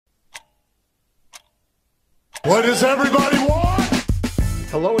What does everybody want?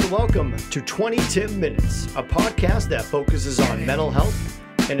 Hello and welcome to 20 Tim Minutes, a podcast that focuses on mental health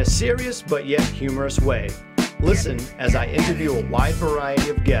in a serious but yet humorous way. Listen as I interview a wide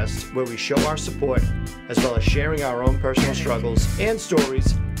variety of guests where we show our support as well as sharing our own personal struggles and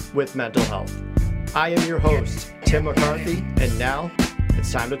stories with mental health. I am your host, Tim McCarthy, and now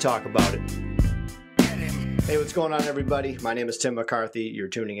it's time to talk about it. Hey, what's going on, everybody? My name is Tim McCarthy. You're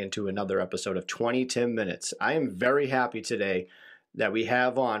tuning into another episode of 20 Tim Minutes. I am very happy today that we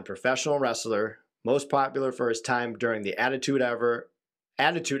have on professional wrestler, most popular for his time during the Attitude Era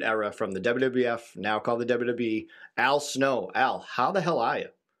from the WWF, now called the WWE, Al Snow. Al, how the hell are you?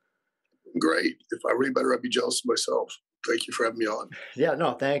 Great. If I were any better, I'd be jealous of myself. Thank you for having me on. Yeah,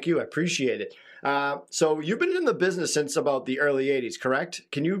 no, thank you. I appreciate it. So you've been in the business since about the early 80s, correct?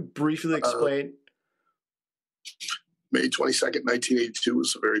 Can you briefly explain? May 22nd, 1982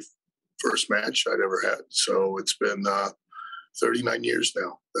 was the very first match I'd ever had. So it's been 39 years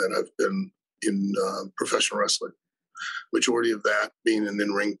now that I've been in professional wrestling. Majority of that being an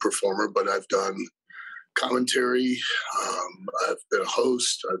in-ring performer, but I've done commentary. I've been a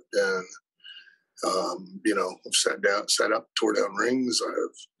host. I've been, I've sat up, tore down rings.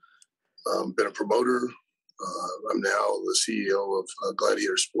 I've been a promoter. I'm now the CEO of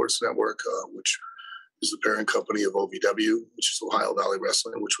Gladiator Sports Network, which is the parent company of OVW, which is Ohio Valley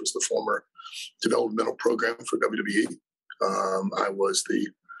Wrestling, which was the former developmental program for WWE. I was the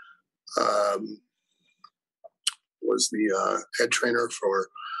head trainer for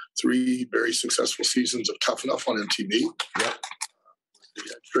 3 very successful seasons of Tough Enough on MTV. Yep. The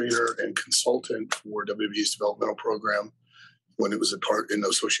head trainer and consultant for WWE's developmental program when it was in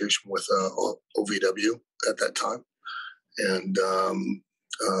association with OVW at that time. And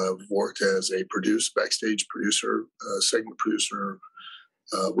worked as a backstage producer, segment producer,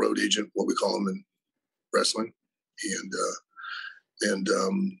 road agent, what we call them in wrestling, and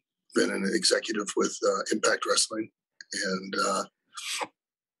been an executive with Impact Wrestling, and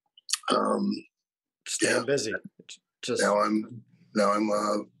Staying busy. Just now I'm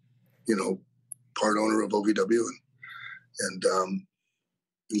part owner of OVW, and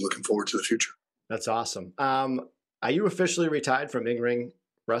looking forward to the future. That's awesome. Are you officially retired from in-ring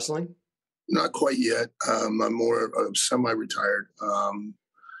wrestling? Not quite yet. I'm more semi-retired.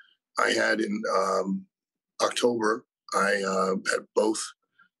 I had in October, I had both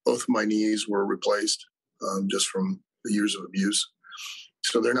of my knees were replaced just from the years of abuse.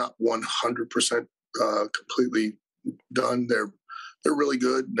 So they're not 100% completely done. They're really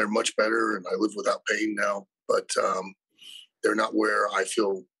good. They're much better, and I live without pain now. But they're not where I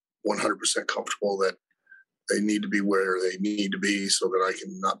feel 100% comfortable that they need to be where they need to be so that I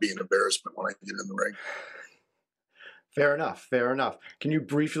can not be an embarrassment when I get in the ring. Fair enough. Can you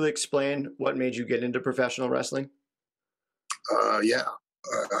briefly explain what made you get into professional wrestling?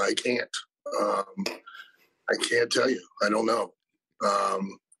 I can't. I can't tell you. I don't know.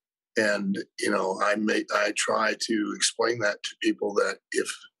 I try to explain that to people that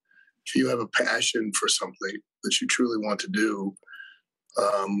if you have a passion for something that you truly want to do,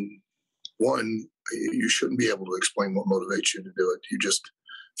 one, you shouldn't be able to explain what motivates you to do it. You just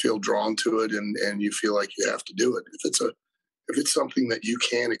feel drawn to it, and you feel like you have to do it. If it's something that you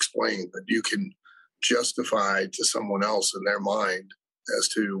can't explain, that you can justify to someone else in their mind as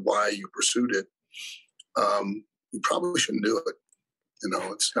to why you pursued it, you probably shouldn't do it.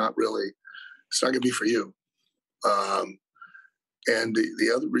 It's not going to be for you. And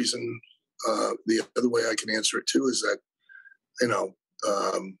the other reason, the other way I can answer it too is that,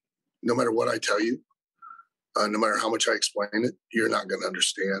 no matter what I tell you, no matter how much I explain it, you're not going to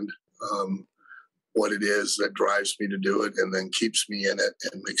understand what it is that drives me to do it and then keeps me in it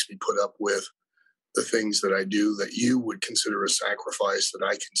and makes me put up with the things that I do that you would consider a sacrifice that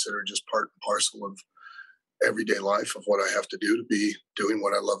I consider just part and parcel of everyday life of what I have to do to be doing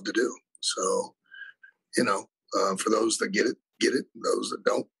what I love to do. So, for those that get it. Those that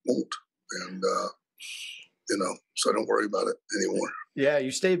don't, won't. And, so don't worry about it anymore. Yeah,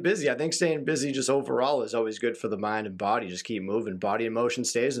 you stay busy. I think staying busy just overall is always good for the mind and body. Just keep moving. Body in motion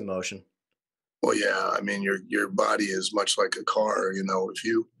stays in motion. Well, yeah. I mean, your body is much like a car. If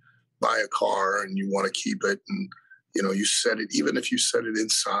you buy a car and you want to keep it and, you set it, even if you set it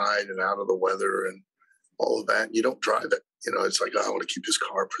inside and out of the weather and all of that, you don't drive it. It's like, I want to keep this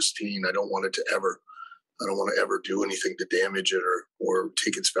car pristine. I don't want to ever do anything to damage it or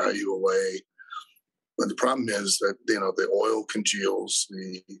take its value away. But the problem is that, the oil congeals,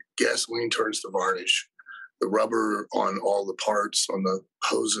 the gasoline turns to varnish, the rubber on all the parts, on the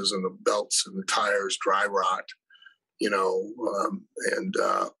hoses and the belts and the tires dry rot, and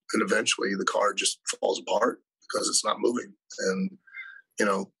eventually the car just falls apart because it's not moving. And,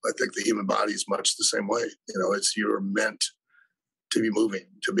 I think the human body is much the same way. You're meant to be moving,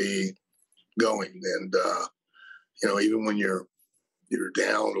 to be going. And, even when you're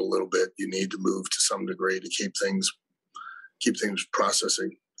down a little bit, you need to move to some degree to keep things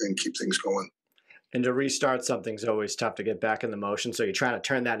processing and keep things going. And to restart something's always tough to get back in the motion. So you're trying to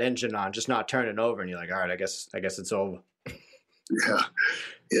turn that engine on, just not turn it over. And you're like, all right, I guess it's over. Yeah.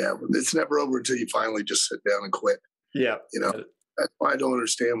 Yeah. It's never over until you finally just sit down and quit. Yeah. That's why I don't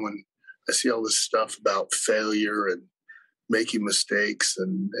understand when I see all this stuff about failure and making mistakes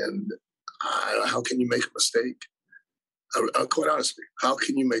and how can you make a mistake? Quite honestly, how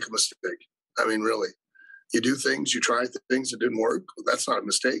can you make a mistake? I mean, really, you do things, you try things that didn't work. Well, that's not a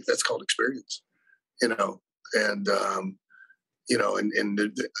mistake. That's called experience, and I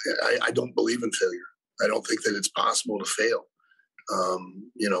don't believe in failure. I don't think that it's possible to fail.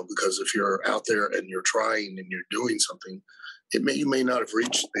 Because if you're out there and you're trying and you're doing something, you may not have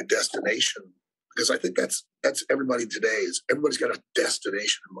reached the destination, because I think that's everybody today. Everybody's got a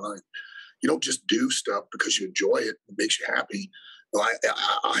destination in mind. You don't just do stuff because you enjoy it. It makes you happy. Well,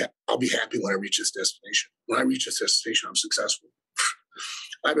 I'll be happy when I reach this destination. When I reach this destination, I'm successful.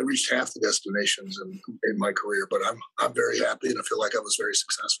 I haven't reached half the destinations in my career, but I'm very happy, and I feel like I was very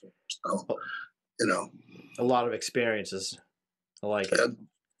successful. So, a lot of experiences. I like it.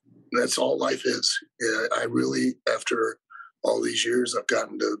 That's all life is. Yeah, I really, after all these years, I've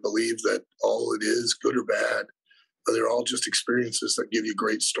gotten to believe that all it is, good or bad, they're all just experiences that give you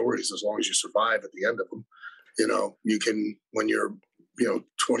great stories as long as you survive at the end of them. You can, when you're,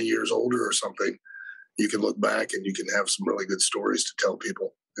 20 years older or something, you can look back and you can have some really good stories to tell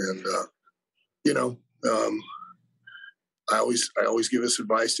people. And, I always give this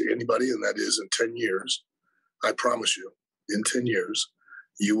advice to anybody, and that is, in 10 years, I promise you, in 10 years,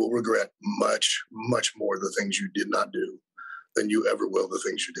 you will regret much, much more the things you did not do than you ever will the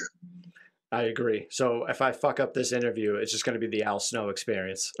things you did. I agree. So if I fuck up this interview, it's just going to be the Al Snow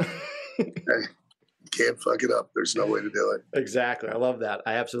experience. Hey, can't fuck it up. There's no way to do it. Exactly. I love that.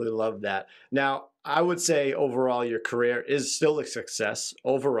 I absolutely love that. Now, I would say overall, your career is still a success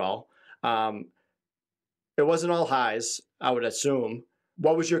overall. It wasn't all highs, I would assume.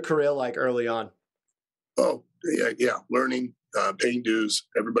 What was your career like early on? Oh, yeah. Learning, paying dues.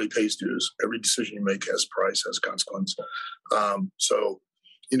 Everybody pays dues. Every decision you make has a price, has a consequence. So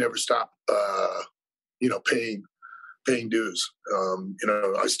you never stop, paying dues.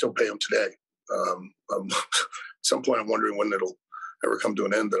 I still pay them today. At some point, I'm wondering when it'll ever come to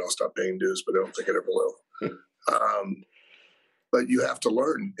an end that I'll stop paying dues, but I don't think it ever will. But you have to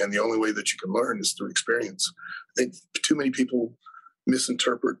learn, and the only way that you can learn is through experience. I think too many people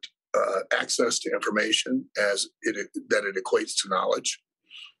misinterpret access to information as that it equates to knowledge,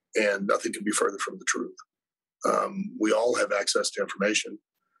 and nothing can be further from the truth. We all have access to information,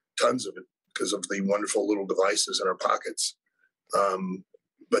 tons of it, because of the wonderful little devices in our pockets.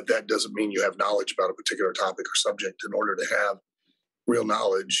 But that doesn't mean you have knowledge about a particular topic or subject. In order to have real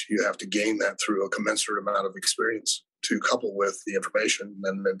knowledge, you have to gain that through a commensurate amount of experience to couple with the information,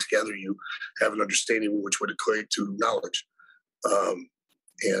 and then together you have an understanding which would equate to knowledge.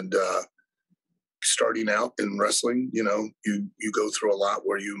 Starting out in wrestling, you go through a lot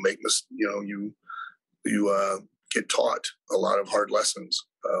where you make you get taught a lot of hard lessons,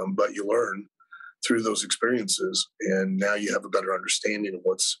 but you learn through those experiences, and now you have a better understanding of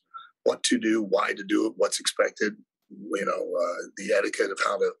what to do, why to do it, what's expected, the etiquette of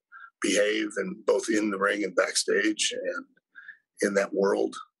how to behave, and both in the ring and backstage and in that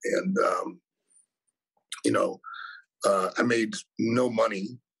world. And, I made no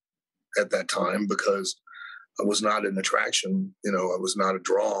money at that time because I was not an attraction. I was not a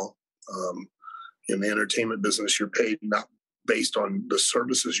draw. In the entertainment business, you're paid not based on the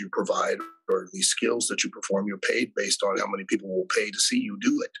services you provide or the skills that you perform. You're paid based on how many people will pay to see you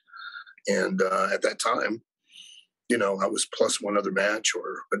do it. And at that time, I was plus one other match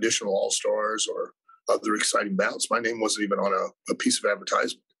or additional all-stars or other exciting bouts. My name wasn't even on a piece of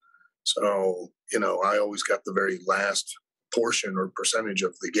advertisement. So, I always got the very last portion or percentage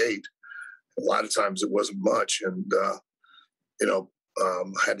of the gate. A lot of times it wasn't much. And, I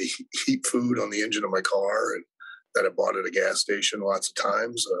had to heat food on the engine of my car, and that I bought at a gas station lots of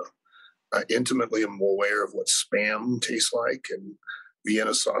times. I intimately am aware of what Spam tastes like, and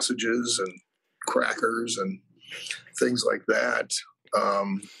Vienna sausages and crackers and things like that.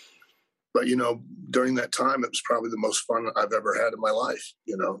 But, during that time, it was probably the most fun I've ever had in my life.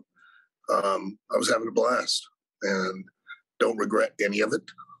 I was having a blast and don't regret any of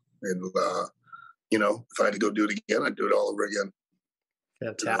it. And, if I had to go do it again, I'd do it all over again.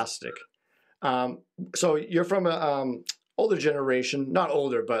 Fantastic. So you're from a older generation, not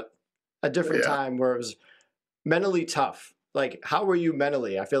older, but a different time where it was mentally tough. Like, how were you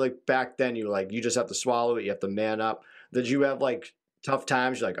mentally? I feel like back then you were like, you just have to swallow it. You have to man up. Did you have like tough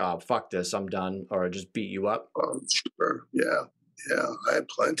times? You're like, oh, fuck this, I'm done, or just beat you up? Sure. Yeah. I had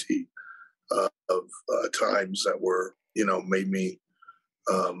plenty of times that were, made me,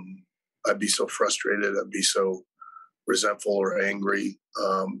 I'd be so frustrated. I'd be so resentful or angry.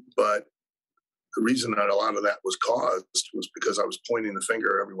 But the reason that a lot of that was caused was because I was pointing the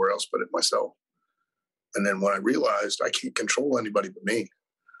finger everywhere else but at myself. And then when I realized I can't control anybody but me,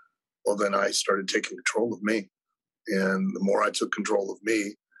 well, then I started taking control of me. And the more I took control of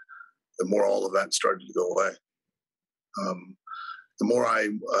me, the more all of that started to go away. The more I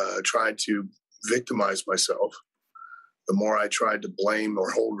tried to victimize myself, the more I tried to blame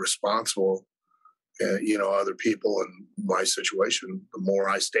or hold responsible, other people and my situation, the more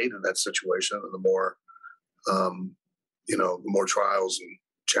I stayed in that situation, and the more, the more trials and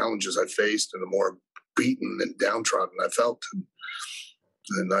challenges I faced, and the more beaten and downtrodden I felt.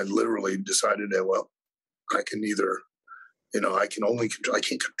 And I literally decided that, well, I can either, I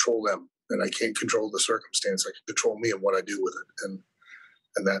can't control them, and I can't control the circumstance. I can control me and what I do with it.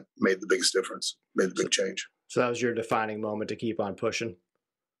 And that made the biggest difference, made the big change. So that was your defining moment to keep on pushing?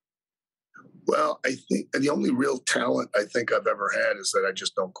 Well, I think the only real talent I think I've ever had is that I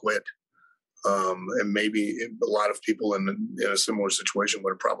just don't quit. And maybe a lot of people in a similar situation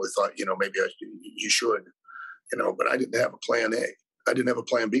would have probably thought, maybe you should, but I didn't have a plan A. I didn't have a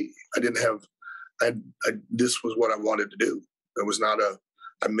plan B. This was what I wanted to do. It was not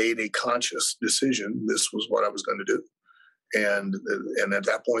I made a conscious decision. This was what I was going to do. And at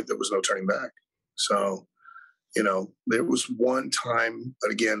that point, there was no turning back. So, there was one time,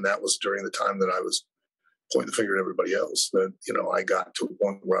 and again, that was during the time that I was pointing the finger at everybody else, that, I got to a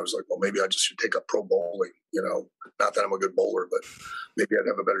point where I was like, well, maybe I just should take up pro bowling, not that I'm a good bowler, but maybe I'd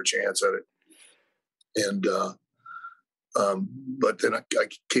have a better chance at it. And, but then I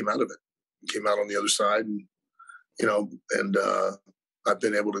came out of it, came out on the other side, and, I've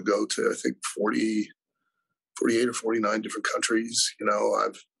been able to go to, I think, 48 or 49 different countries.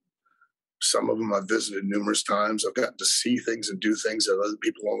 Some of them I've visited numerous times. I've gotten to see things and do things that other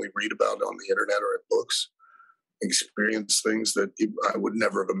people only read about on the internet or in books, experience things that I would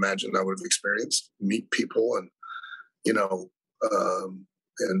never have imagined I would have experienced, meet people and,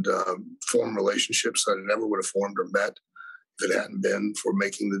 form relationships that I never would have formed or met if it hadn't been for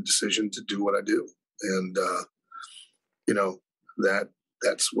making the decision to do what I do. And,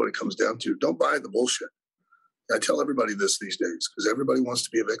 that's what it comes down to. Don't buy the bullshit. I tell everybody this these days because everybody wants to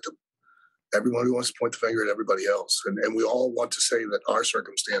be a victim. Everyone wants to point the finger at everybody else. And we all want to say that our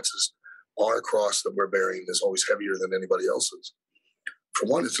circumstances, our cross that we're bearing is always heavier than anybody else's. For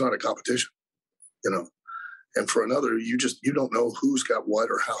one, it's not a competition, and for another, you don't know who's got what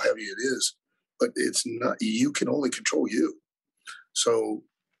or how heavy it is, but it's not, you can only control you. So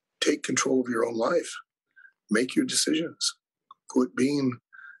take control of your own life, make your decisions, quit being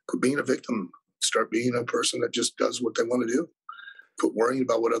a victim, start being a person that just does what they want to do. Quit worrying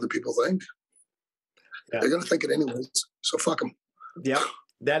about what other people think. Yeah. They're going to think it anyways, so fuck them. Yeah,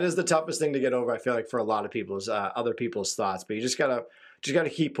 that is the toughest thing to get over. I feel like for a lot of people is other people's thoughts, but you just gotta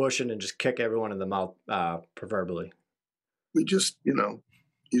keep pushing and just kick everyone in the mouth, proverbially. We just, you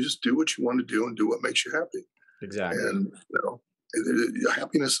just do what you want to do and do what makes you happy. Exactly. And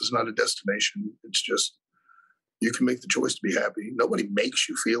happiness is not a destination. It's just you can make the choice to be happy. Nobody makes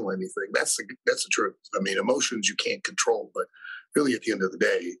you feel anything. That's the truth. I mean, emotions you can't control, but really at the end of the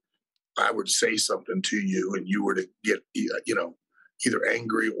day, I would say something to you and you were to get, either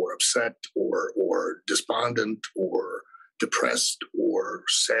angry or upset or despondent or depressed or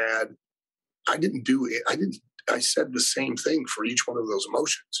sad. I didn't do it. I said the same thing for each one of those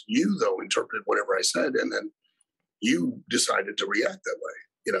emotions. You, though, interpreted whatever I said, and then you decided to react that way.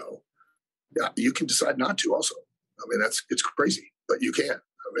 You can decide not to also. I mean, it's crazy, but you can.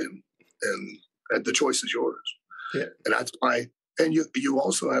 I mean, and the choice is yours. Yeah. And that's why, and you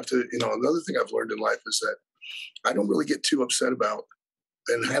also have to, another thing I've learned in life is that I don't really get too upset about,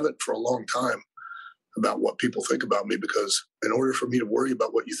 and haven't for a long time, about what people think about me, because in order for me to worry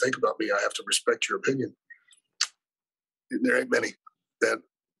about what you think about me, I have to respect your opinion. There ain't many that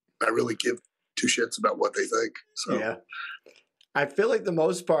I really give two shits about what they think. So. Yeah. I feel like the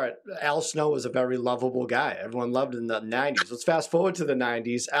most part, Al Snow was a very lovable guy. Everyone loved him in the 90s. Let's fast forward to the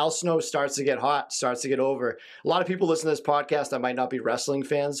 90s. Al Snow starts to get hot, starts to get over. A lot of people listen to this podcast that might not be wrestling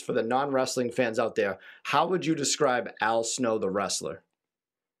fans. For the non-wrestling fans out there, how would you describe Al Snow, the wrestler?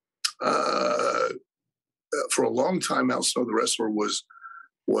 For a long time, Al Snow, the wrestler, was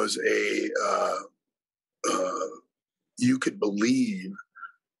was you could believe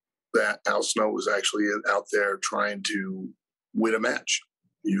that Al Snow was actually out there trying to win a match.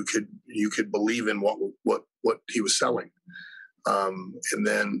 You could believe in what he was selling. And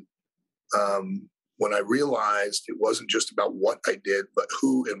then when I realized it wasn't just about what I did, but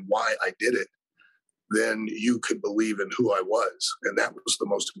who and why I did it, then you could believe in who I was. And that was the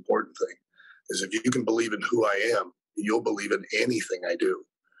most important thing, is if you can believe in who I am, you'll believe in anything I do.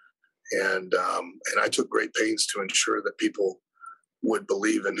 And I took great pains to ensure that people would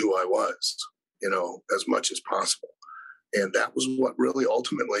believe in who I was, as much as possible. And that was what really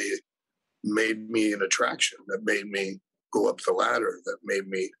ultimately made me an attraction, that made me go up the ladder, that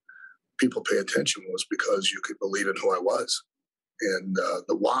made people pay attention, was because you could believe in who I was. And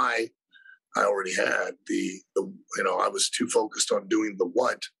the why I already had. I was too focused on doing the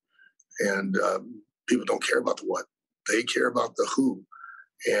what, and people don't care about the what. They care about the who.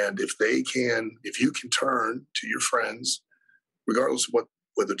 And if you can turn to your friends, regardless of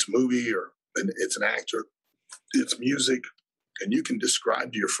whether it's a movie or it's an actor, it's music, and you can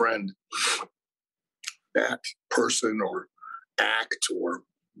describe to your friend that person or act or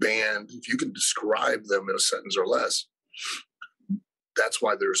band, if you can describe them in a sentence or less, that's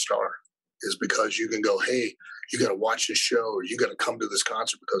why they're a star, is because you can go, hey, you got to watch this show, or you got to come to this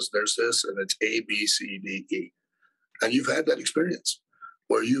concert because there's this, and it's A, B, C, D, E. And you've had that experience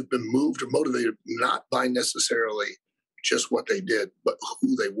where you've been moved or motivated not by necessarily just what they did, but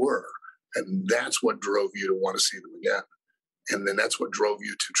who they were. And that's what drove you to want to see them again. And then that's what drove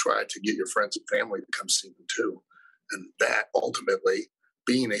you to try to get your friends and family to come see them too. And that ultimately,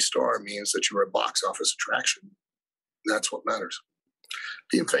 being a star means that you're a box office attraction. That's what matters.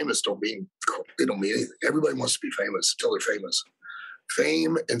 Being famous don't mean anything. Everybody wants to be famous until they're famous.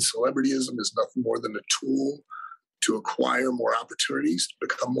 Fame and celebrityism is nothing more than a tool to acquire more opportunities, to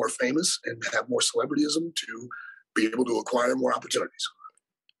become more famous, and have more celebrityism to be able to acquire more opportunities.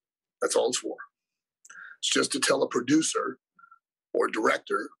 That's all it's for. It's just to tell a producer or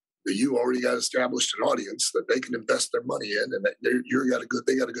director that you already got established an audience that they can invest their money in, and that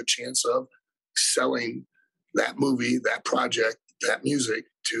they got a good chance of selling that movie, that project, that music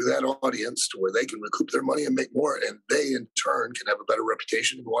to that audience, to where they can recoup their money and make more, and they in turn can have a better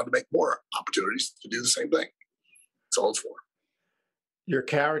reputation and go on to make more opportunities to do the same thing. That's all it's for. Your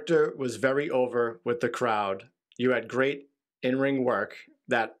character was very over with the crowd. You had great in-ring work.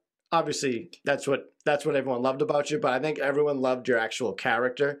 That obviously that's what everyone loved about you, but I think everyone loved your actual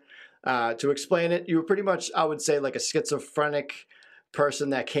character. To explain it, you were pretty much, I would say, like a schizophrenic person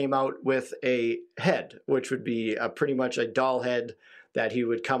that came out with a head, which would be pretty much a doll head that he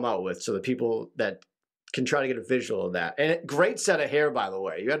would come out with. So the people that can try to get a visual of that. And great set of hair, by the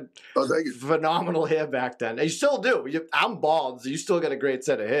way. You had phenomenal hair back then. And you still do. I'm bald, so you still got a great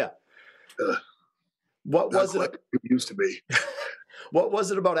set of hair. What was it? It used to be. What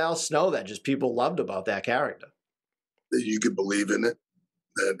was it about Al Snow that just people loved about that character? That you could believe in it,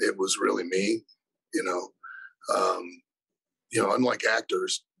 that it was really me, unlike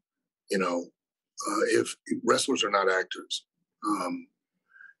actors, if wrestlers are not actors,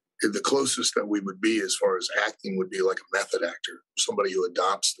 the closest that we would be as far as acting would be like a method actor, somebody who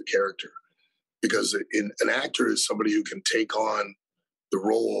adopts the character. Because an actor is somebody who can take on the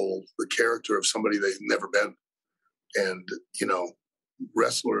role, the character of somebody they've never been. And,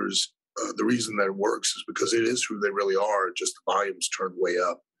 wrestlers, the reason that it works is because it is who they really are, just the volume's turned way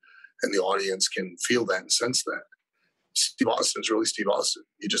up. And the audience can feel that and sense that. Steve Austin is really Steve Austin.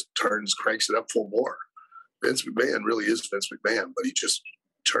 He just cranks it up full bore. Vince McMahon really is Vince McMahon, but he just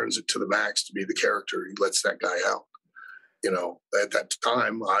turns it to the max to be the character. He lets that guy out. At that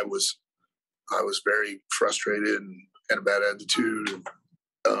time, I was very frustrated and had a bad attitude.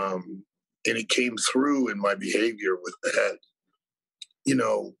 And it came through in my behavior with the head.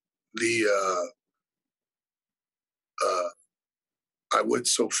 I went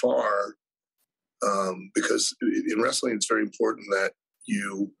so far because in wrestling, it's very important that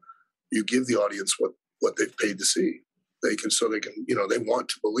you give the audience what they've paid to see. They want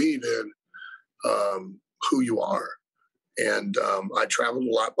to believe in who you are. And I traveled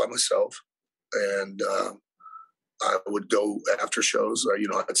a lot by myself, and I would go after shows.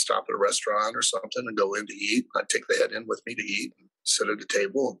 I'd stop at a restaurant or something and go in to eat. I'd take the head in with me to eat, and sit at a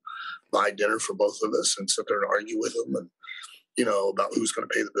table, and buy dinner for both of us, and sit there and argue with them, and about who's going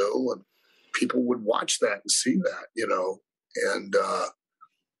to pay the bill. And people would watch that and see that, and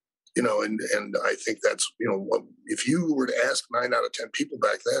and I think that's, if you were to ask 9 out of 10 people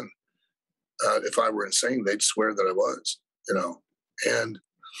back then, if I were insane, they'd swear that I was, and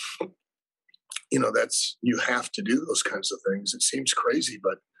that's, you have to do those kinds of things. It seems crazy,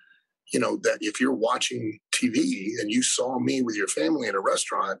 but that if you're watching TV and you saw me with your family in a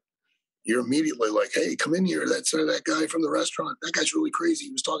restaurant, you're immediately like, hey, come in here. That's that guy from the restaurant. That guy's really crazy.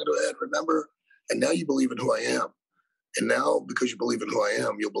 He was talking to Ed, remember? And now you believe in who I am. And now, because you believe in who I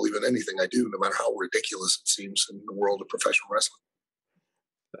am, you'll believe in anything I do, no matter how ridiculous it seems in the world of professional wrestling.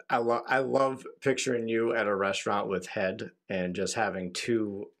 I love picturing you at a restaurant with Head and just having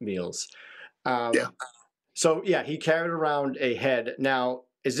 2 meals. Yeah. So, yeah, he carried around a head. Now,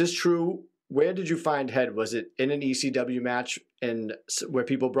 is this true? Where did you find Head? Was it in an ECW match and where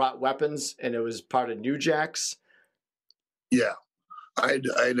people brought weapons and it was part of New Jack's? Yeah. I'd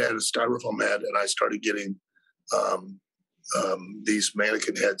had a styrofoam head, and I started getting these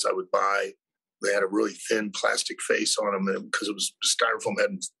mannequin heads I would buy. They had a really thin plastic face on them because it was a styrofoam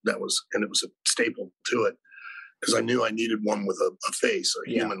head and it was a staple to it, because I knew I needed one with a face, a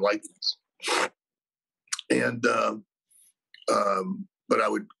human likeness. And but I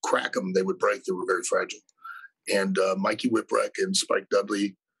would crack them; they would break. They were very fragile. And Mikey Whipwreck and Spike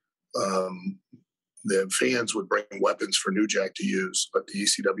Dudley, the fans would bring weapons for New Jack to use at the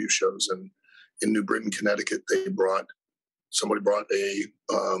ECW shows. And in New Britain, Connecticut, somebody brought a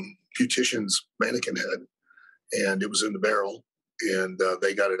beautician's mannequin head, and it was in the barrel, and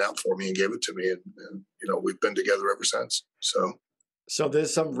they got it out for me and gave it to me. And we've been together ever since. So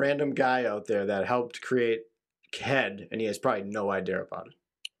there's some random guy out there that helped create Head, and he has probably no idea about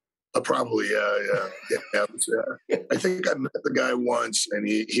it. Probably, yeah. I think I met the guy once, and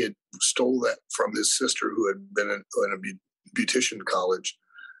he had stole that from his sister, who had been in a beautician college,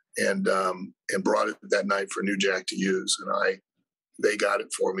 and brought it that night for New Jack to use. And they got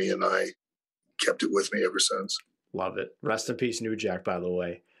it for me, and I kept it with me ever since. Love it. Rest in peace, New Jack, by the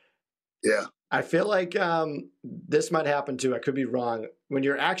way. Yeah. I feel like this might happen too. I could be wrong. When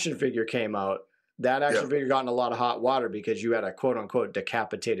your action figure came out, that action figure got in a lot of hot water because you had a quote unquote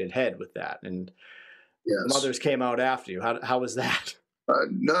decapitated head with that. And Mothers came out after you. How was that?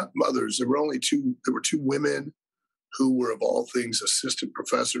 Not Mothers. There were two women who were, of all things, assistant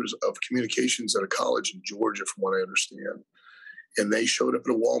professors of communications at a college in Georgia, from what I understand. And they showed up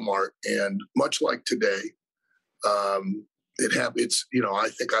at a Walmart, and much like today, it happened. I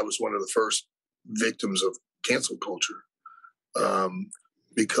think I was one of the first victims of cancel culture,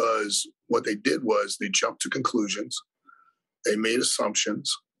 because what they did was they jumped to conclusions, they made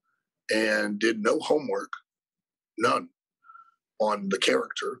assumptions, and did no homework, none, on the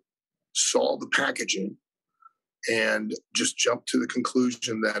character, saw the packaging, and just jumped to the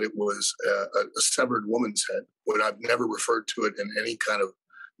conclusion that it was a severed woman's head, when I've never referred to it in any kind of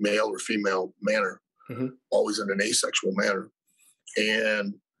male or female manner, always in an asexual manner.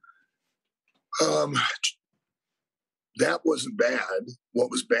 And that wasn't bad.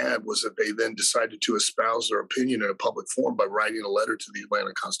 What was bad was that they then decided to espouse their opinion in a public forum by writing a letter to the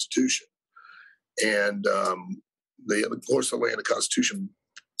Atlanta Constitution. And of course, the Atlanta Constitution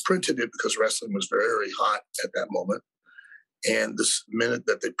printed it because wrestling was very hot at that moment. And this minute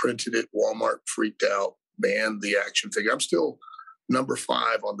that they printed it, Walmart freaked out, banned the action figure. I'm still number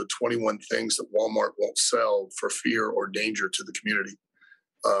 5 on the 21 things that Walmart won't sell for fear or danger to the community.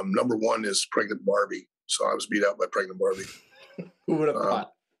 Number 1 is pregnant Barbie. So I was beat out by pregnant Barbie. Who would have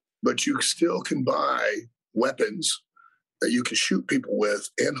thought? But you still can buy weapons that you can shoot people with,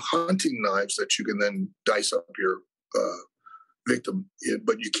 and hunting knives that you can then dice up your victim.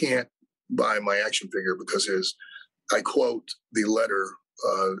 But you can't buy my action figure because I quote the letter,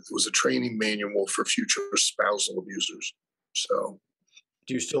 it was a training manual for future spousal abusers. So,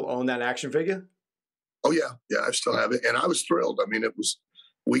 do you still own that action figure? Oh yeah, I still have it, and I was thrilled. I mean, it was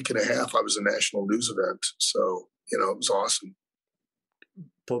a week and a half. I was a national news event, so it was awesome.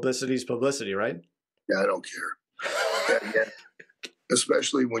 Publicity's publicity, right? Yeah, I don't care. Yeah.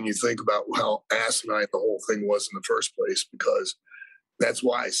 Especially when you think about how asinine the whole thing was in the first place, because that's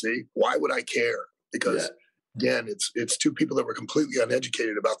why. See, why would I care? Because again, it's two people that were completely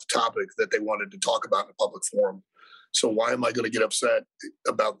uneducated about the topic that they wanted to talk about in a public forum. So why am I going to get upset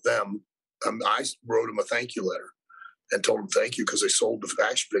about them? I wrote them a thank you letter and told them thank you because they sold the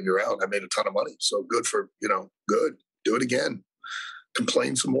action figure out. I made a ton of money. So good for, good. Do it again.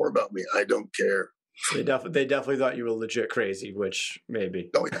 Complain some more about me. I don't care. They definitely thought you were legit crazy, which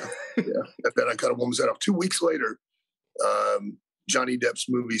maybe. Oh, yeah. And then I cut a woman's head off. 2 weeks later, Johnny Depp's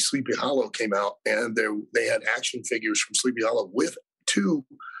movie Sleepy Hollow came out, and they had action figures from Sleepy Hollow with 2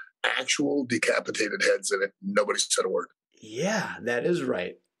 actual decapitated heads in it. Nobody said a word. Yeah, that is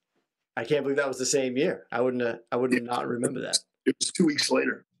right. I can't believe that was the same year. I would not remember that. It was 2 weeks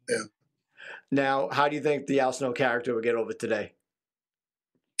later. Yeah. Now, how do you think the Al Snow character would get over today?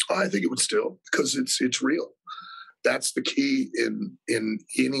 I think it would still, because it's real. That's the key in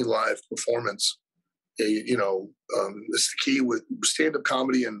any live performance. It's the key with stand-up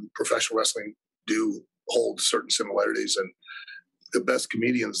comedy and professional wrestling do hold certain similarities. And the best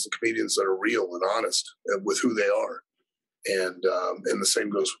comedians, the comedians that are real and honest with who they are. And the same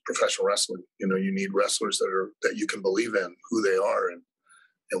goes with professional wrestling. You need wrestlers that you can believe in who they are and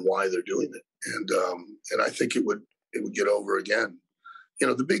why they're doing it. And I think it would get over again.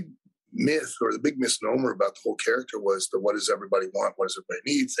 The big myth or the big misnomer about the whole character was the what does everybody want, what does everybody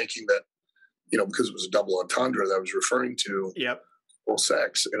need, thinking that, because it was a double entendre that I was referring to oral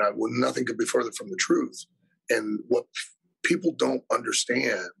sex. And nothing could be further from the truth. And what people don't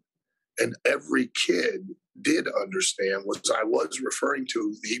understand, and every kid did understand, was I was referring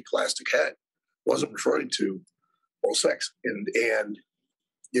to the plastic head, wasn't referring to oral sex. And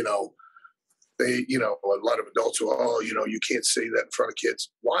they, a lot of adults will, you can't say that in front of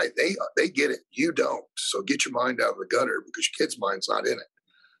kids. Why? They get it. You don't. So get your mind out of the gutter, because your kid's mind's not in it.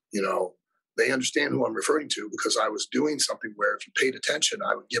 They understand who I'm referring to, because I was doing something where if you paid attention,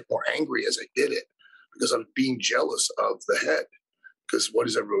 I would get more angry as I did it, because I was being jealous of the head. Because what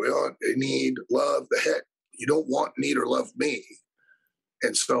does everybody want? They need, love the head. You don't want, need, or love me.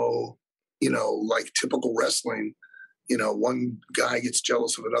 And so, like typical wrestling, one guy gets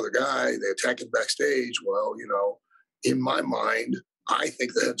jealous of another guy, they attack him backstage. Well, in my mind, I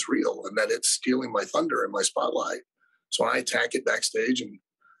think the head's real and that it's stealing my thunder and my spotlight. So I attack it backstage and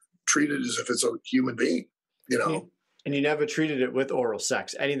treat it as if it's a human being, And you never treated it with oral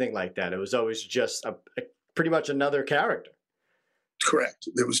sex, anything like that. It was always just pretty much another character. Correct.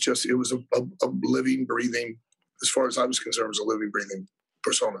 It was a living, breathing, as far as I was concerned, it was a living, breathing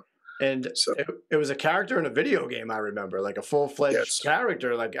persona. And so, it was a character in a video game, I remember, like a full-fledged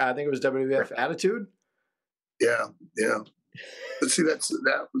character. Like, I think it was WWF Attitude. Yeah. But see,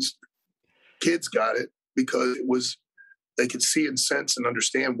 that was, kids got it because they could see and sense and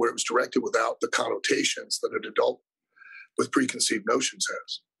understand where it was directed without the connotations that an adult with preconceived notions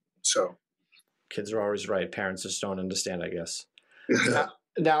has. So. Kids are always right. Parents just don't understand, I guess.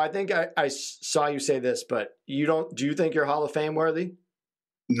 Now, I think I saw you say this, but do you think you're Hall of Fame worthy?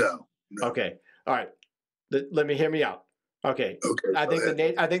 No. Okay. All right. Hear me out. Okay. I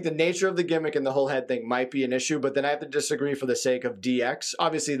think the nature of the gimmick and the whole head thing might be an issue, but then I have to disagree for the sake of DX.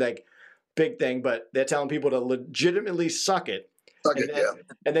 Obviously, like, big thing, but they're telling people to legitimately suck it.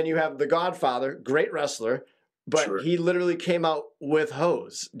 And then you have The Godfather, great wrestler, but he literally came out with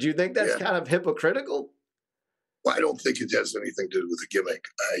hose. Do you think that's kind of hypocritical? Well, I don't think it has anything to do with the gimmick.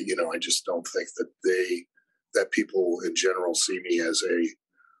 I just don't think that people in general see me as a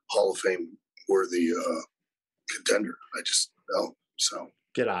Hall of Fame worthy contender. I just don't. So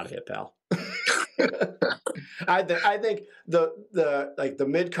get out of here, pal. I think the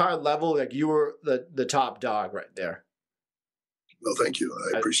mid card level, like, you were the top dog right there. Well, thank you.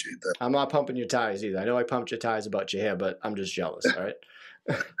 I appreciate that. I'm not pumping your tires either. I know I pumped your tires about your hair, but I'm just jealous. All right.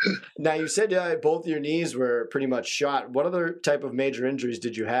 Now, you said both your knees were pretty much shot. What other type of major injuries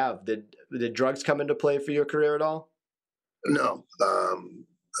did you have? Did drugs come into play for your career at all? No,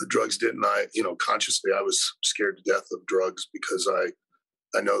 drugs didn't. Consciously, I was scared to death of drugs because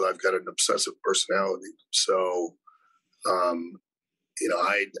I know that I've got an obsessive personality. So, I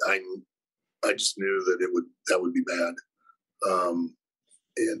just knew that that would be bad.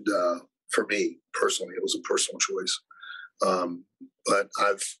 For me personally, it was a personal choice. But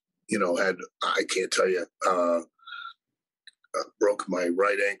I've, I can't tell you, broke my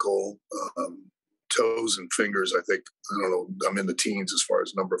right ankle, toes and fingers. I think, I don't know, I'm in the teens as far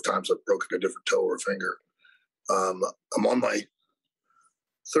as number of times I've broken a different toe or finger. I'm on my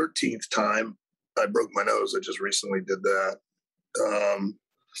 13th time. I broke my nose. I just recently did that.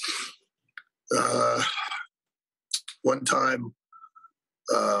 One time,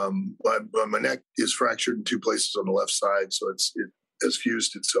 my neck is fractured in two places on the left side, so it has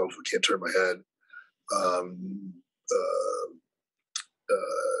fused itself. I can't turn my head.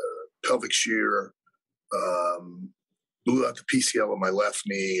 Pelvic shear, blew out the PCL on my left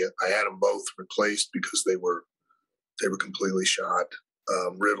knee. I had them both replaced because they were completely shot,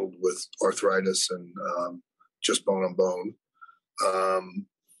 riddled with arthritis and just bone on bone.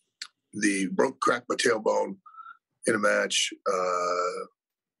 Cracked my tailbone in a match.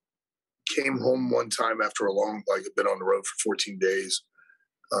 Came home one time after I'd been on the road for 14 days,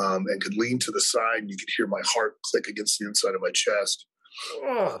 and could lean to the side, and you could hear my heart click against the inside of my chest.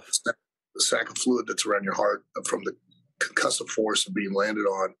 Oh. The sac of fluid that's around your heart from the concussive force of being landed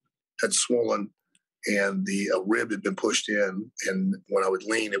on had swollen, and the rib had been pushed in. And when I would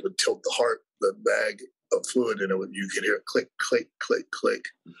lean, it would tilt the bag of fluid, and you could hear it click, click, click, click.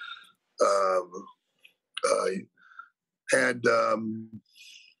 Had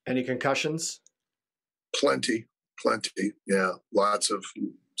Any concussions? plenty. Yeah,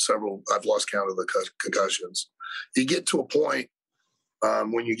 several. I've lost count of the concussions. You get to a point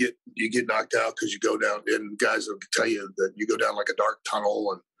when you get knocked out because you go down, and guys will tell you that you go down like a dark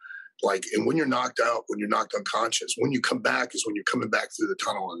tunnel, and when you're knocked out, when you're knocked unconscious, when you come back is when you're coming back through the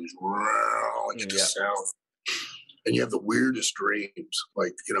tunnel, and you just sound, and you have the weirdest dreams.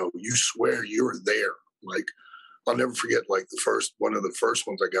 Like, you swear you're there. Like, I'll never forget, like one of the first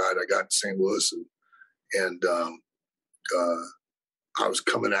ones I got in St. Louis, and I was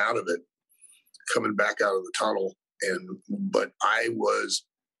coming back out of the tunnel, but I was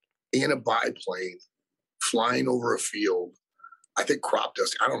in a biplane flying over a field. I think crop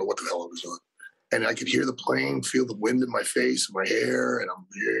dusting. I don't know what the hell I was on. And I could hear the plane, feel the wind in my face and my hair. And I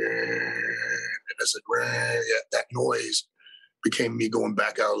said, that noise became me going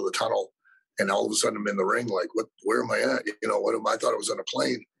back out of the tunnel. And all of a sudden I'm in the ring, like, where am I at? I thought I was on a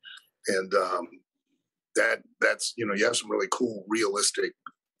plane. And that's, you have some really cool, realistic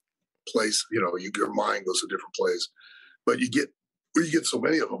place. Your mind goes a different place. But you get so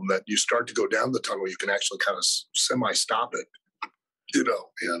many of them that you start to go down the tunnel, you can actually kind of semi-stop it. And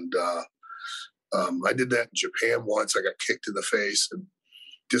I did that in Japan once. I got kicked in the face and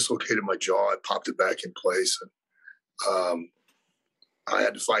dislocated my jaw. I popped it back in place. And I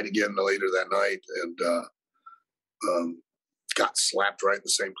had to fight again later that night, and got slapped right in the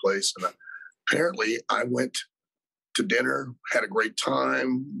same place. And apparently I went to dinner, had a great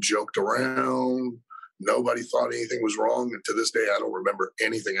time, joked around. Nobody thought anything was wrong. And to this day, I don't remember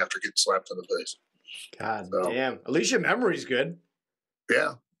anything after getting slapped in the face. God damn. At least your memory's good.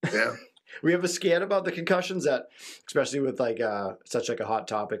 Yeah. Were you ever scared about the concussions, that, especially with such a hot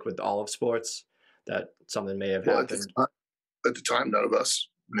topic with all of sports, that something may have happened? At the time, none of us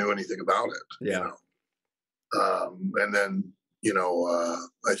knew anything about it. Yeah. And then,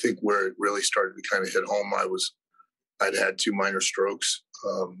 I think where it really started to kind of hit home, I'd had 2 minor strokes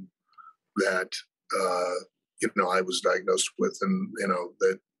that I was diagnosed with, and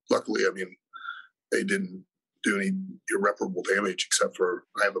that luckily, they didn't do any irreparable damage, except for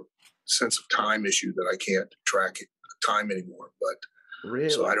I have a sense of time issue that I can't track time anymore. But really?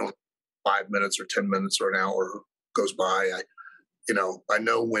 So I don't, 5 minutes or 10 minutes or an hour goes by. I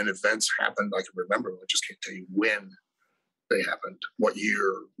know when events happened. I can remember them. I just can't tell you when they happened, what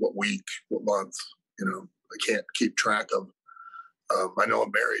year, what week, what month. I can't keep track of. I know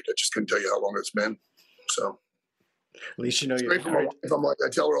I'm married. I just couldn't tell you how long it's been. So at least you're married. If I'm like, I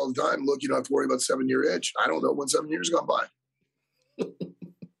tell her all the time, look, you don't have to worry about the 7-year itch. I don't know when 7 years gone by.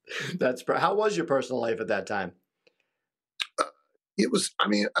 How was your personal life at that time? It was,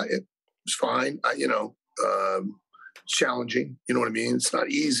 it was fine. Challenging. You know what I mean? It's not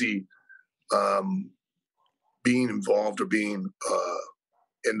easy being involved or being,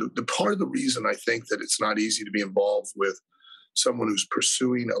 and the part of the reason I think that it's not easy to be involved with someone who's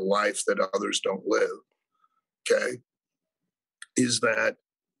pursuing a life that others don't live, okay, is that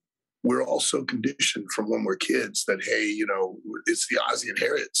we're also conditioned from when we're kids that, hey, it's the Ozzie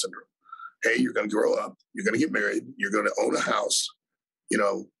inheritance syndrome. Hey, you're going to grow up, you're going to get married, you're going to own a house,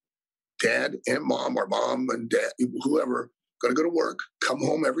 dad and mom, or mom and dad, whoever, going to go to work, come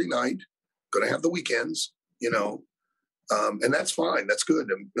home every night, going to have the weekends, and that's fine. That's good.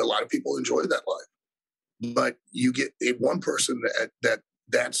 And a lot of people enjoy that life. But you get one person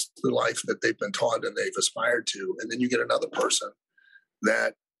that's the life that they've been taught and they've aspired to. And then you get another person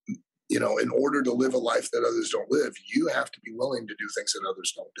that, in order to live a life that others don't live, you have to be willing to do things that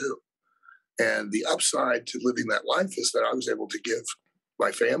others don't do. And the upside to living that life is that I was able to give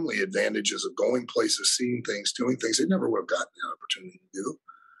my family advantages of going places, seeing things, doing things they never would have gotten the opportunity to do.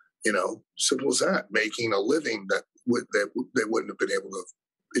 Simple as that. Making a living that they wouldn't have been able to have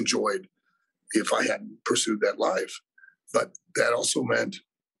enjoyed if I hadn't pursued that life. But that also meant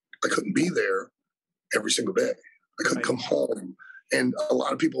I couldn't be there every single day. I couldn't come home. And a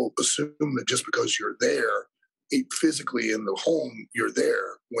lot of people assume that just because you're there physically in the home, you're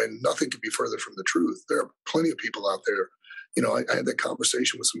there, when nothing could be further from the truth. There are plenty of people out there. I had that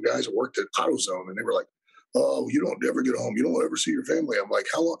conversation with some guys who worked at AutoZone, and they were like, oh, you don't ever get home. You don't ever see your family. I'm like,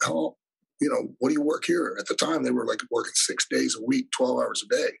 how what do you work here? At the time, they were like working 6 days a week, 12 hours a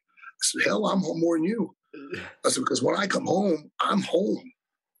day. I said, hell, I'm home more than you. I said, because when I come home, I'm home.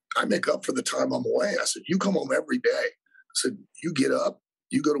 I make up for the time I'm away. I said, you come home every day. I said, you get up,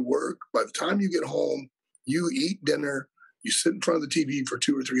 you go to work. By the time you get home, you eat dinner, you sit in front of the TV for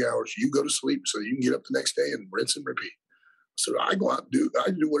 2 or 3 hours, you go to sleep so you can get up the next day and rinse and repeat. So I go out and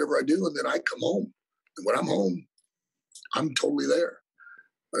I do whatever I do, and then I come home. And when I'm home, I'm totally there.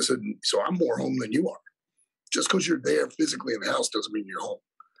 I said, so I'm more home than you are. Just because you're there physically in the house doesn't mean you're home.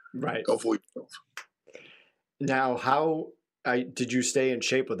 Right. Go fool yourself. Now, how did you stay in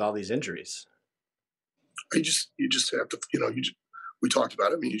shape with all these injuries? You just have to, we talked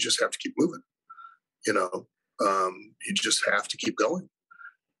about it. I mean, you just have to keep moving, you just have to keep going.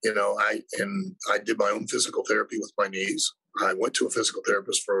 I did my own physical therapy with my knees. I went to a physical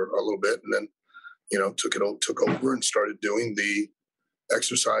therapist for a little bit and then, took over and started doing the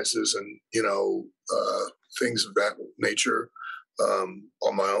exercises and, things of that nature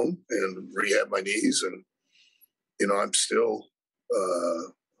on my own and rehab my knees. And, I'm still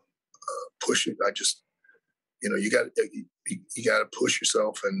pushing. I just, you got to push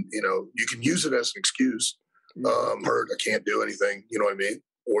yourself and, you can use it as an excuse. Hurt, I can't do anything. You know what I mean?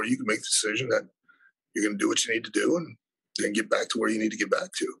 Or you can make the decision that you're going to do what you need to do and then get back to where you need to get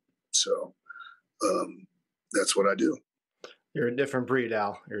back to. So that's what I do. You're a different breed,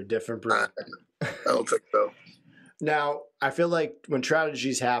 Al. You're a different breed. I don't think so. Now, I feel like when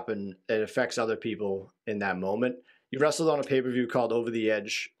tragedies happen, it affects other people in that moment. You wrestled on a pay-per-view called Over the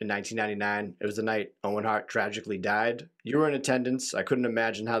Edge in 1999. It was the night Owen Hart tragically died. You were in attendance. I couldn't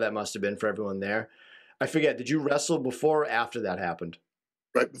imagine how that must have been for everyone there. I forget, did you wrestle before or after that happened?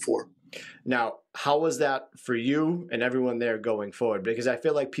 Right before. Now, how was that for you and everyone there going forward? Because I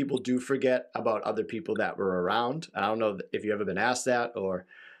feel like people do forget about other people that were around. I don't know if you've ever been asked that,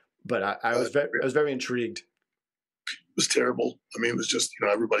 but I was very intrigued. It was terrible. I mean, it was just,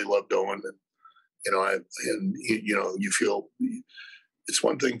 everybody loved Owen, and you feel it's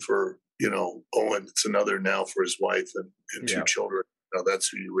one thing for Owen. It's another now for his wife and two children. That's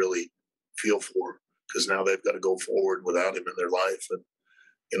who you really feel for, because now they've got to go forward without him in their life, and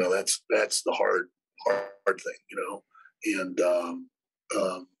that's the hard thing, And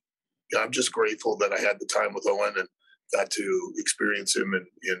I'm just grateful that I had the time with Owen and got to experience him and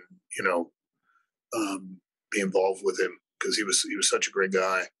be involved with him, because he was such a great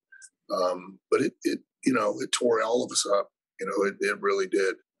guy. But it tore all of us up. It really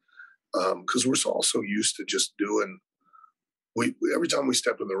did. Because we're all so used to just doing. We every time we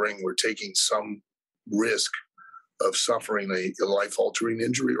step in the ring, we're taking some risk of suffering a life-altering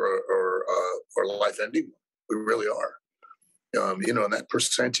injury or life-ending. We really are. And that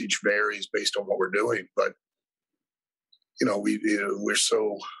percentage varies based on what we're doing. But we're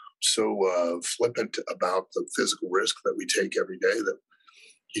so flippant about the physical risk that we take every day that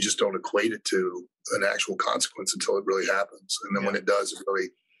you just don't equate it to an actual consequence until it really happens. And then when it does, it really,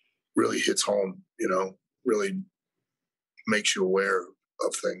 really hits home, really makes you aware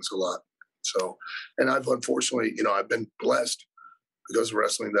of things a lot. So, and I've unfortunately, I've been blessed because of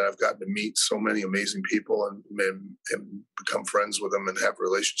wrestling that I've gotten to meet so many amazing people and become friends with them and have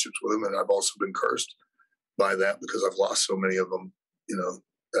relationships with them. And I've also been cursed by that because I've lost so many of them,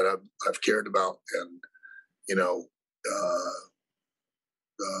 that I've cared about and,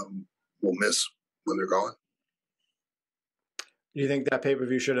 will miss when they're gone. Do you think that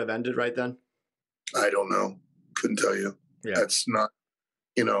pay-per-view should have ended right then? I don't know. Couldn't tell you. Yeah. That's not,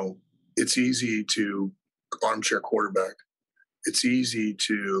 it's easy to armchair quarterback. It's easy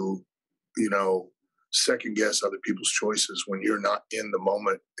to, second guess other people's choices when you're not in the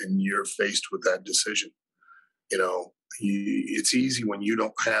moment and you're faced with that decision. It's easy when you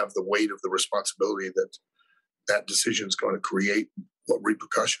don't have the weight of the responsibility that decision is going to create what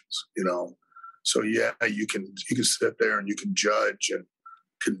repercussions, So yeah, you can sit there and you can judge and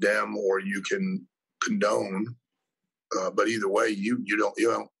condemn, or you can condone. But either way, you don't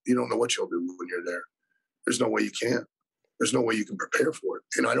know what you'll do when you're there. There's no way you can. There's no way you can prepare for it.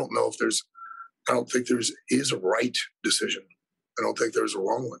 And I don't think there is a right decision. I don't think there's a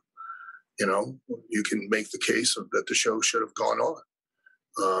wrong one. You can make the case that the show should have gone on.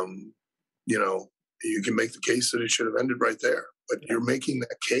 You can make the case that it should have ended right there. But you're making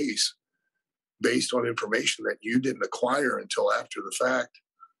that case based on information that you didn't acquire until after the fact.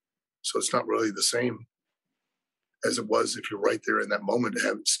 So it's not really the same as it was if you're right there in that moment, to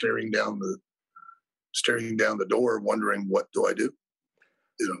have it staring down the door, wondering, what do I do?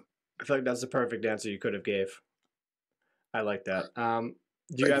 I feel like that's the perfect answer you could have gave. I like that. Do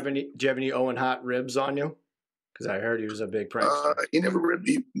you have any Owen Hart ribs on you? Because I heard he was a big prankster. He never ribbed.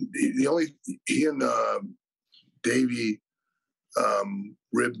 He and Davey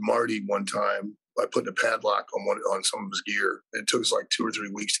ribbed Marty one time by putting a padlock on some of his gear. It took us like 2 or 3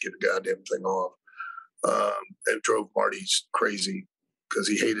 weeks to get the goddamn thing off. It drove Marty crazy because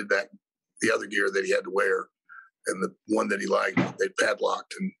he hated the other gear that he had to wear, and the one that he liked, they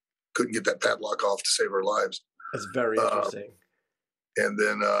padlocked and couldn't get that padlock off to save our lives. That's very interesting. And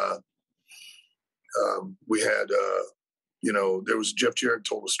then We had, there was Jeff Jarrett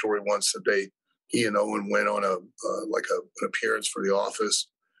told a story once that he and Owen went on an appearance for The Office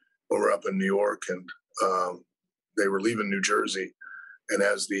when we were up in New York, and they were leaving New Jersey. And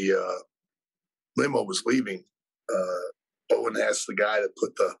as the limo was leaving, Owen asked the guy to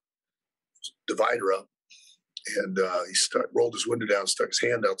put the divider up, and he rolled his window down, stuck his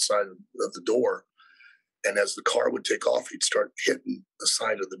hand outside of the door. And as the car would take off, he'd start hitting the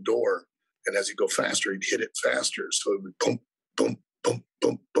side of the door. And as he'd go faster, he'd hit it faster. So it would boom, boom, boom,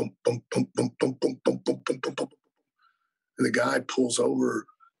 boom, boom, boom, boom, boom, boom, boom, boom, boom, boom, boom, boom. And the guy pulls over.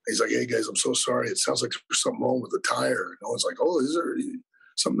 He's like, "Hey guys, I'm so sorry. It sounds like there's something wrong with the tire." And Owen's like, "Oh, is there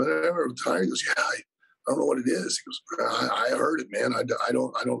something wrong with the tire?" He goes, "Yeah, I don't know what it is." He goes, I heard it, man. I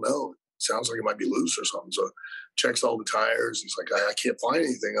don't know. It sounds like it might be loose or something. So checks all the tires. He's like, I can't find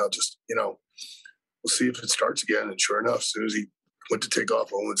anything. I'll just, we'll see if it starts again. And sure enough, as soon as he went to take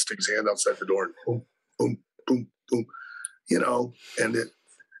off, Owen sticks his hand outside the door and boom, boom, boom, boom, and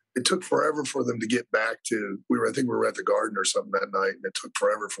it took forever for them to get back to, I think we were at the Garden or something that night, and it took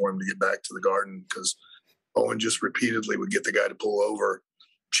forever for him to get back to the Garden because Owen just repeatedly would get the guy to pull over,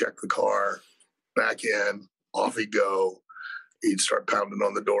 check the car, back in, off he'd go. He'd start pounding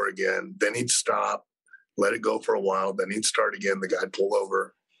on the door again. Then he'd stop, let it go for a while. Then he'd start again. The guy'd pull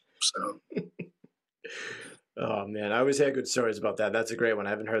over. So. Oh, man. I always had good stories about that. That's a great one. I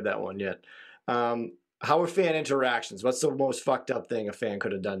haven't heard that one yet. How are fan interactions? What's the most fucked up thing a fan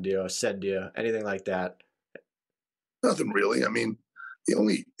could have done to you or said to you? Anything like that? Nothing really. I mean, the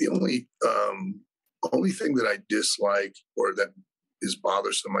only thing that I dislike or that is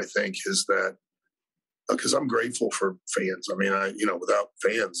bothersome, I think, is that because I'm grateful for fans. I mean, without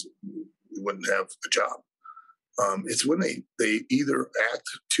fans, we wouldn't have a job. It's when they either act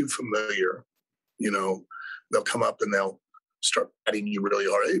too familiar, they'll come up and they'll start patting you really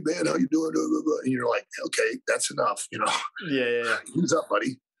hard. "Hey man, how you doing?" And you're like, "Okay, that's enough." Yeah. Who's up,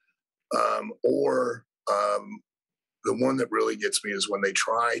 buddy? Or the one that really gets me is when they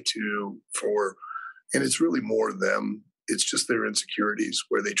try to and it's really more them. It's just their insecurities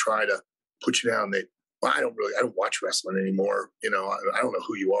where they try to put you down. I don't watch wrestling anymore. I don't know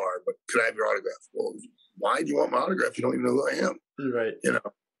who you are, but could I have your autograph? Well, why do you want my autograph? You don't even know who I am. Right.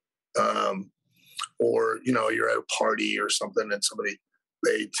 Or, you're at a party or something and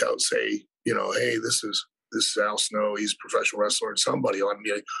they say, "Hey, this is Al Snow. He's a professional wrestler." And somebody on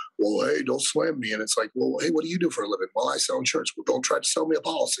me, "Well, hey, don't slam me." And it's like, "Well, hey, what do you do for a living?" "Well, I sell insurance." "Well, don't try to sell me a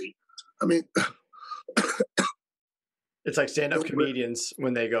policy." I mean, it's like stand-up comedians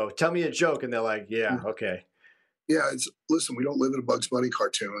when they go, "Tell me a joke," and they're like, "Yeah, okay." Yeah, listen, we don't live in a Bugs Bunny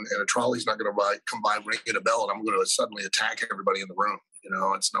cartoon, and a trolley's not going to come by ringing a bell, and I'm going to suddenly attack everybody in the room.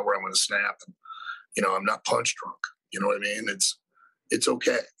 It's not where I'm going to snap. And, I'm not punch drunk. You know what I mean? It's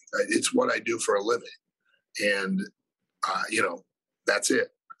okay. It's what I do for a living, and that's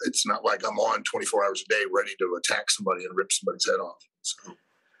it. It's not like I'm on 24 hours a day ready to attack somebody and rip somebody's head off. So.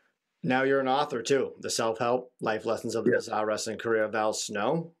 Now you're an author too. The Self-Help Life Lessons of the Bizarre Wrestling Career of Al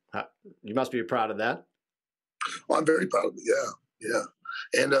Snow. You must be proud of that. Well, I'm very proud of it. Yeah.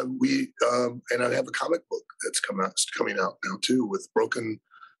 And and I have a comic book that's coming out now too with Broken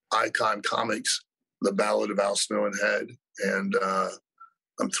Icon Comics, The Ballad of Al Snow and Head, and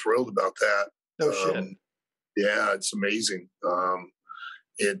I'm thrilled about that. No shit. Yeah, it's amazing.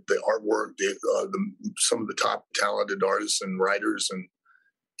 The artwork, some of the top talented artists and writers and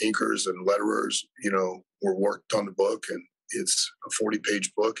inkers and letterers, were worked on the book, and it's a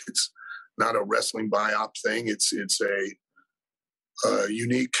 40-page book. It's not a wrestling biop thing. It's a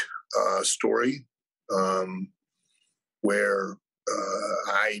unique story where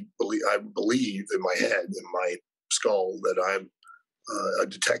I believe in my head, in my skull, that I'm a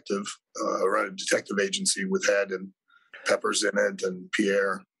detective, run a detective agency with Head and Peppers in it and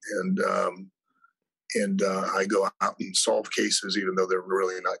Pierre, and I go out and solve cases, even though they're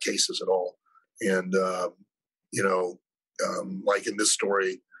really not cases at all. And like in this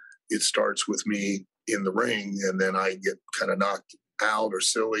story, it starts with me in the ring, and then I get kind of knocked out or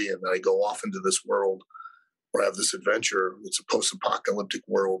silly, and I go off into this world where I have this adventure. It's a post-apocalyptic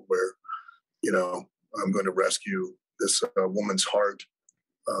world where, I'm going to rescue this woman's heart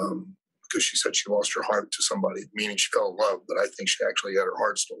because she said she lost her heart to somebody, meaning she fell in love, but I think she actually had her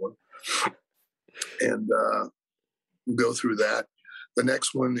heart stolen. And go through that. The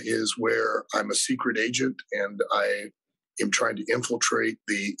next one is where I'm a secret agent, and I am trying to infiltrate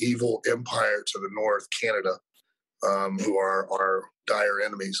the evil empire to the north, Canada, who are our dire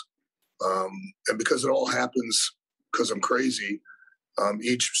enemies. And because it all happens because I'm crazy,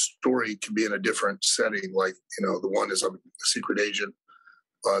 each story can be in a different setting. Like, the one is I'm a secret agent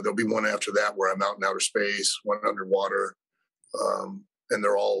There'll be one after that where I'm out in outer space, one underwater, and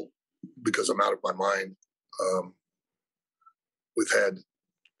they're all because I'm out of my mind. We've had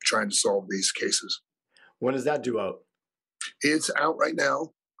trying to solve these cases. When does that due out? It's out right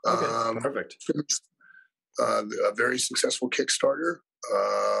now. Okay, perfect. A very successful Kickstarter.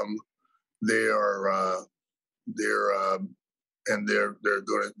 I'm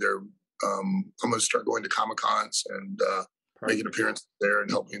going to start going to Comic-Cons and making appearances there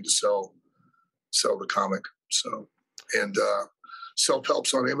and helping to sell the comic. So, and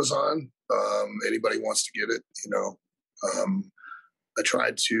self-help's on Amazon. Anybody wants to get it, I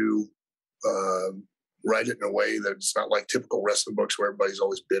tried to write it in a way that it's not like typical wrestling books where everybody's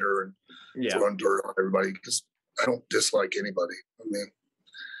always bitter and throwing dirt on everybody, because I don't dislike anybody. I mean,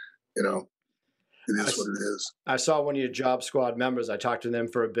 it is what it is. I saw one of your Job Squad members. I talked to them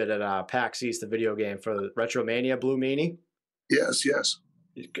for a bit at PAX East, the video game for Retromania, Blue Meanie. Yes.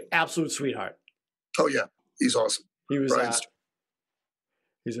 Absolute sweetheart. Oh yeah, he's awesome. He was.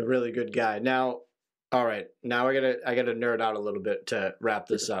 He's a really good guy. Now, all right. Now I gotta nerd out a little bit to wrap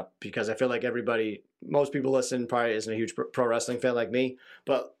this up, because I feel like most people listening probably isn't a huge pro wrestling fan like me.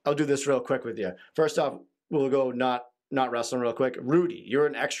 But I'll do this real quick with you. First off, we'll go not wrestling real quick. Rudy, you're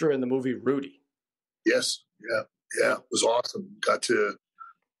an extra in the movie Rudy. Yes. Yeah. It was awesome. Got to,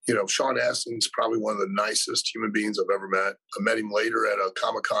 Sean Astin's probably one of the nicest human beings I've ever met. I met him later at a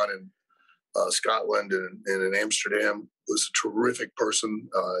Comic-Con in Scotland and in Amsterdam. Was a terrific person.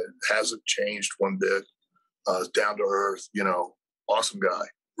 Hasn't changed one bit. Down to earth, awesome guy.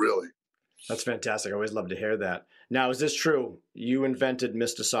 Really. That's fantastic. I always love to hear that. Now, is this true? You invented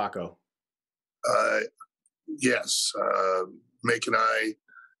Mr. Socko? Yes. Mick and I,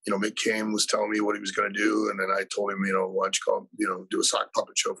 Mick Kane was telling me what he was going to do. And then I told him, why don't you call, do a sock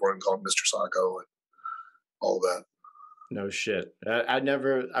puppet show for him, call him Mr. Socko and all that. No shit. I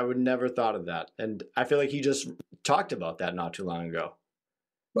would never thought of that. And I feel like he just talked about that not too long ago.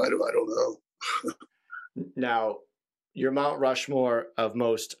 I don't know. Now, you're Mount Rushmore of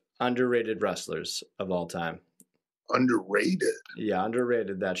most underrated wrestlers of all time. Underrated? Yeah,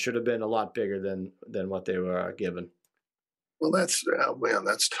 underrated. That should have been a lot bigger than what they were given. Well, that's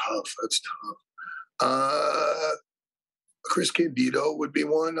tough. That's tough. Chris Candido would be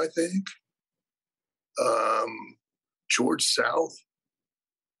one, I think. George South,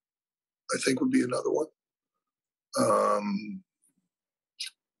 I think, would be another one.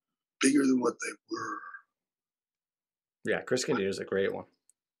 Bigger than what they were. Yeah, Chris Candido is a great one.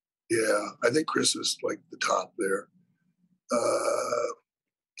 Yeah, I think Chris is like the top there.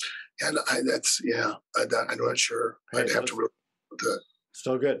 And I'm not sure. Hey, I'd have to really look at that.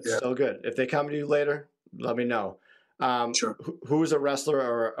 Still good. Yeah. Still good. If they come to you later, let me know. Sure. Who's a wrestler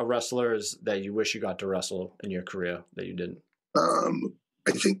or a wrestlers that you wish you got to wrestle in your career that you didn't?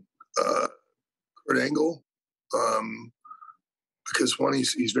 I think Kurt Angle, because one,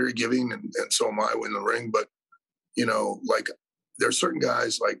 he's very giving, and so am I in the ring. But there are certain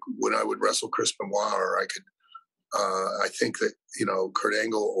guys, like when I would wrestle Chris Benoit, or I think that Kurt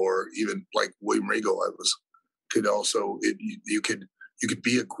Angle, or even like William Regal, you could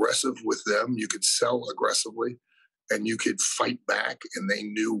be aggressive with them, you could sell aggressively, and you could fight back, and they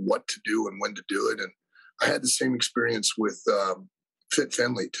knew what to do and when to do it. And I had the same experience with Fit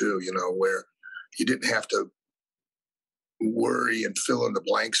Finlay too, where you didn't have to worry and fill in the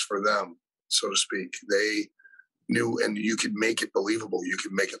blanks for them, so to speak. They knew, and you could make it believable. You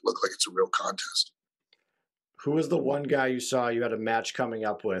could make it look like it's a real contest. Who was the one guy you saw you had a match coming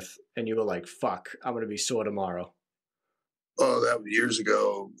up with, and you were like, fuck, I'm going to be sore tomorrow? Oh, that was years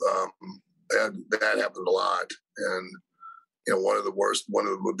ago. That happened a lot. And, one of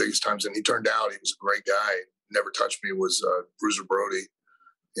the biggest times, and he turned out he was a great guy, never touched me, was Bruiser Brody,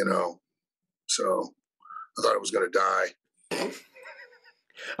 So I thought I was going to die.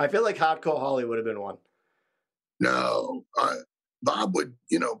 I feel like Hardcore Holly would have been one. No, Bob would,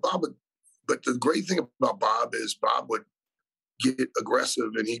 but the great thing about Bob is Bob would get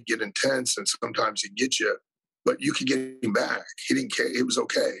aggressive and he'd get intense, and sometimes he'd get you, but you could get him back. He didn't care. It was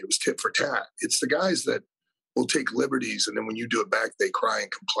okay. It was tit for tat. It's the guys that will take liberties, and then when you do it back, they cry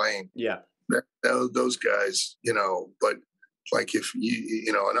and complain. Yeah. Those guys, but like if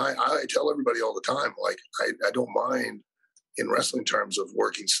and I tell everybody all the time, like I don't mind in wrestling terms of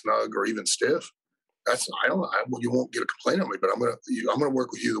working snug or even stiff. You won't get a complaint on me, but I'm gonna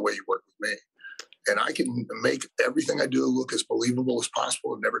work with you the way you work with me, and I can make everything I do look as believable as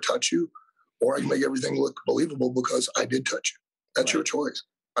possible and never touch you, or I can make everything look believable because I did touch you. That's your choice.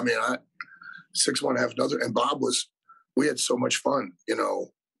 I mean, 6 1 half another, and we had so much fun,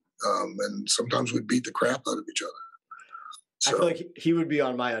 and sometimes we'd beat the crap out of each other. I feel like he would be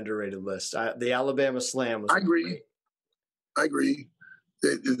on my underrated list. The Alabama Slam was. I agree.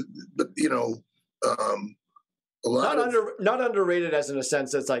 But a lot not underrated as in a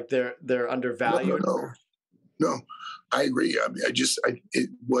sense that's like they're undervalued. No, I agree. I mean,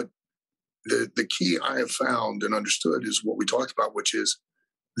 what the key I have found and understood is what we talked about, which is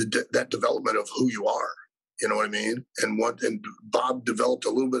that development of who you are. You know what I mean? And Bob developed a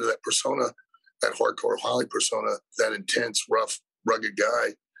little bit of that persona, that hardcore Holly persona, that intense, rough, rugged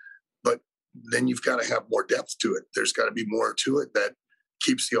guy. But then you've got to have more depth to it. There's got to be more to it that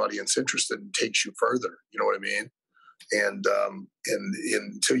keeps the audience interested and takes you further. You know what I mean? And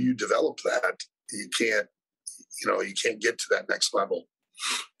until you develop that, you can't get to that next level.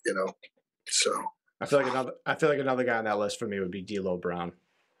 So I feel like another guy on that list for me would be D'Lo Brown.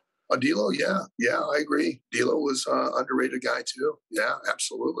 D'Lo, yeah, I agree. D'Lo was underrated guy too. Yeah,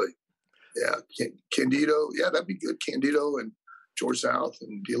 absolutely. Yeah, Candido, yeah, that'd be good. Candido and George South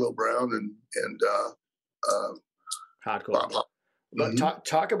and D'Lo Brown and hardcore. Bob. But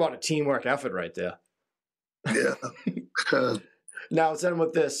talk about a teamwork effort right there. Yeah. Now, let's end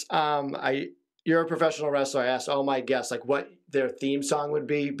with this. You're a professional wrestler. I asked all my guests like what their theme song would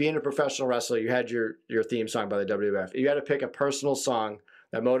be. Being a professional wrestler, you had your theme song by the WWF. If you had to pick a personal song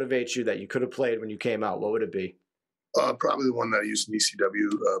that motivates you that you could have played when you came out, what would it be? Probably the one that I used in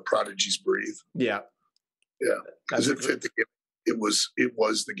ECW, Prodigy's Breathe. Yeah. Because it fit the gimmick. It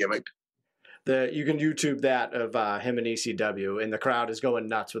was the gimmick. You can YouTube that of him in ECW, and the crowd is going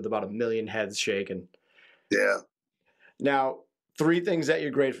nuts with about 1 million heads shaking. Yeah. Now, 3 things that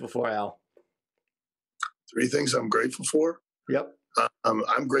you're grateful for, Al. 3 things I'm grateful for? Yep.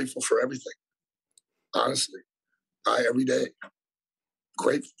 I'm grateful for everything. Honestly. Every day.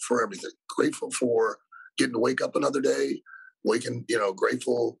 Grateful for everything. Grateful for getting to wake up another day.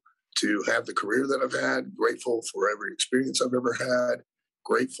 Grateful to have the career that I've had. Grateful for every experience I've ever had.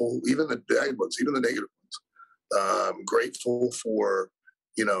 Grateful, even the bad ones, even the negative ones. Grateful for,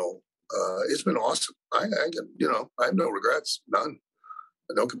 it's been awesome. I have no regrets, none,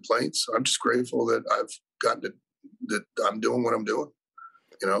 no complaints. I'm just grateful that I've gotten that I'm doing what I'm doing,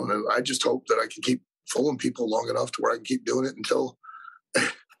 and I just hope that I can keep fooling people long enough to where I can keep doing it until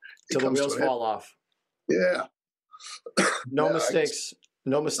the wheels fall off. Yeah. No mistakes.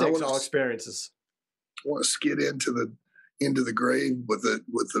 No mistakes. All experiences. I want to skid into the grave with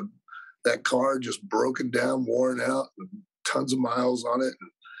that car just broken down, worn out, and tons of miles on it,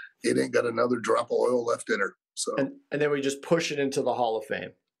 and it ain't got another drop of oil left in her. So and then we just push it into the Hall of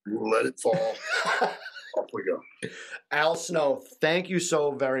Fame. Let it fall. Off we go. Al Snow, thank you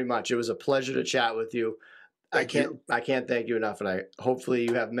so very much. It was a pleasure to chat with you. I can't thank you enough, and hopefully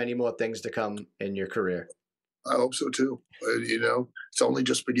you have many more things to come in your career. I hope so too. It's only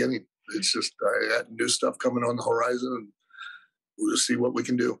just beginning. It's just I got new stuff coming on the horizon, and we'll see what we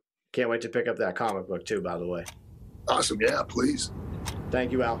can do. Can't wait to pick up that comic book too, by the way. Awesome. Yeah, please.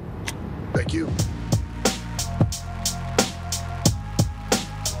 Thank you, Al. Thank you.